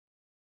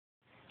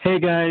Hey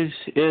guys,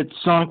 it's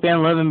Sonic Fan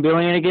 11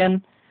 Billion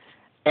again,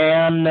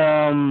 and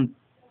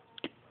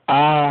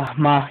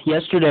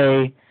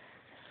yesterday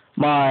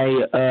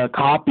my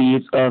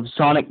copies of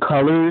Sonic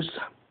Colors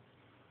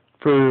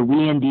for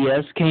Wii and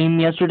DS came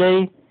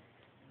yesterday,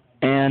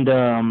 and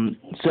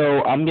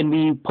so I'm gonna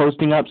be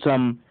posting up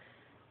some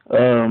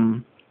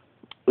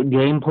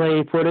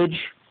gameplay footage.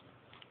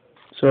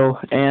 So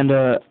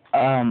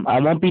I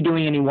won't be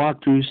doing any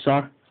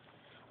walkthroughs,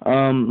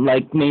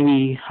 like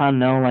maybe, I don't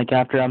know, like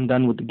after I'm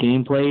done with the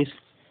gameplays,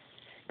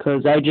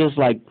 cause I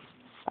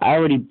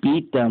already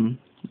beat them.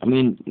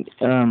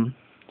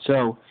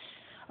 So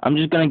I'm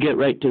just gonna get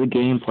right to the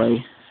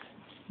gameplay.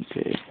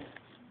 Okay.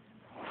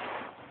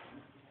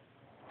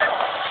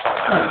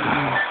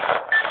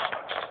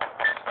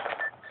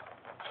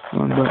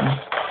 Wrong button.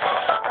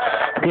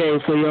 Okay,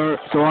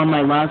 so on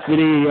my last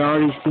video you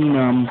already seen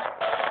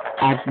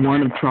Act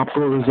 1 of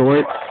Tropical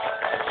Resort.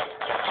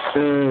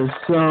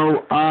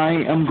 So I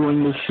am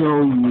going to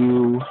show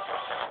you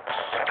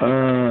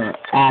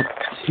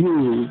Act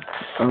 2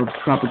 of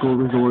Tropical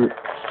Resort.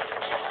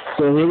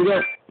 So here we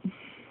go.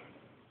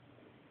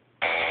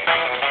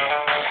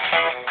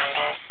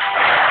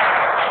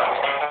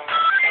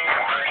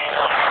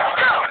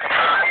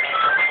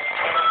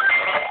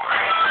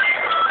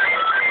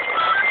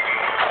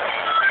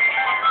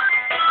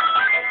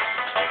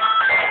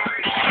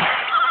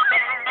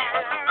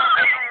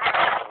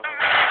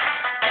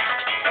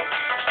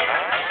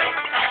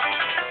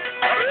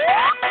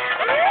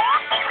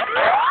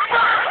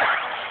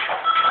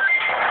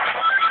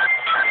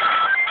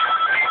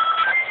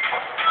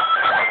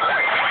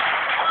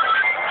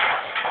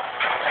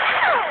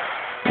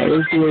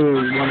 This is where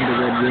one of the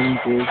red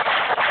rings is.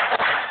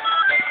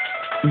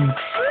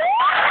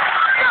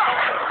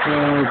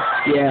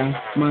 Yeah,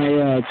 my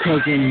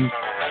cousin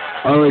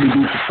already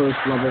beat the first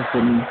level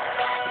for me.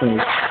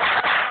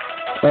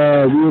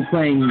 We were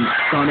playing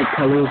Sonic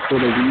Colors for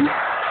the Wii,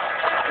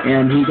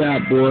 and he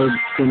got bored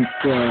with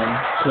the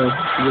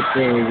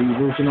Wii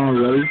version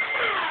already.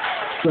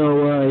 So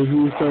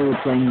he started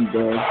playing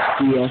the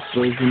DS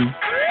version.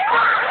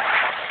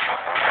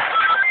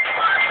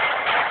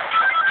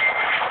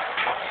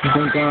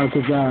 Thank God,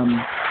 because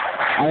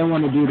I don't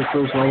want to do the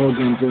first level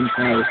again since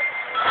I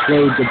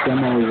played the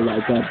demo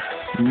like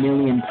a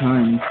million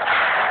times.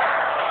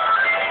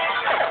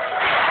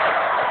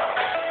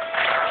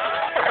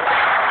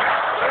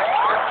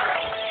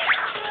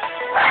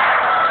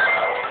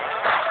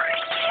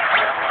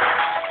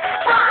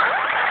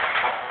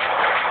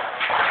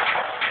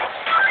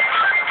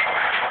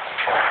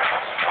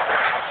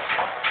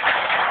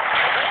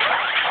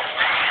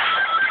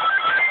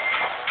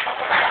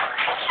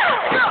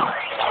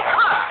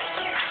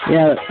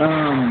 Yeah,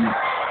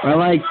 I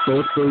like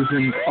both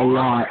versions a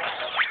lot,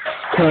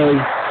 cause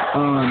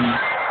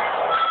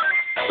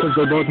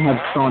they both have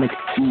Sonic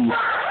speed.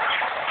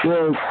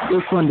 Well,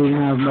 this one doesn't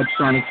have much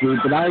Sonic speed,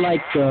 but I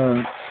like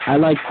the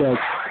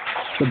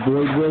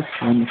Void Whisk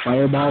and the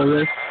Fireball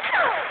Whisk.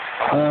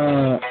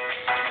 Oh,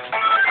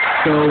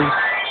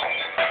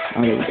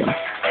 there we go.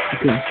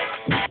 Okay.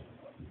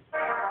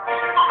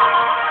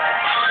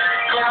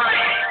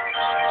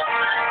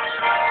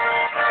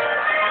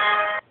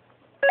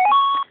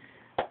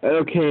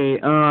 Okay,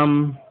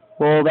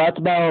 well, that's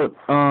about,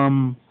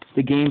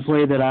 the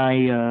gameplay that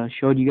I,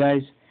 showed you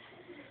guys.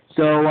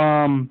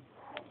 Tomorrow,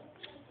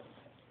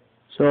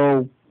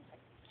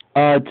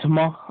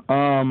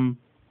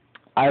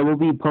 I will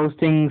be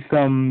posting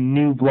some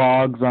new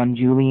vlogs on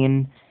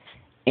Julian,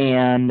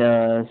 and,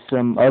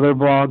 some other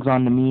vlogs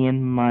on me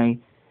and my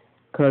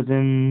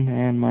cousin,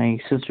 and my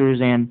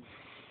sisters, and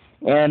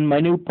my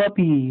new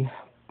puppy.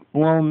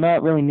 Well,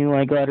 not really new,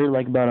 I got her,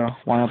 like, about a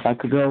while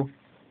back ago.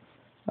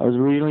 I was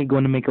originally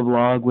going to make a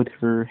vlog with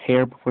her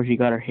hair before she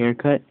got her hair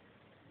cut,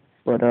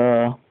 but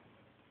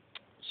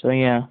so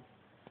yeah.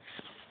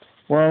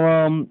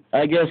 Well,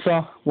 I guess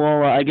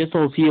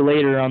I'll see you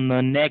later on the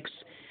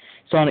next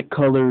Sonic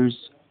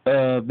Colors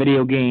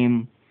video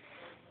game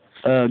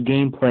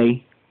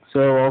gameplay.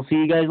 So I'll see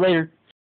you guys later.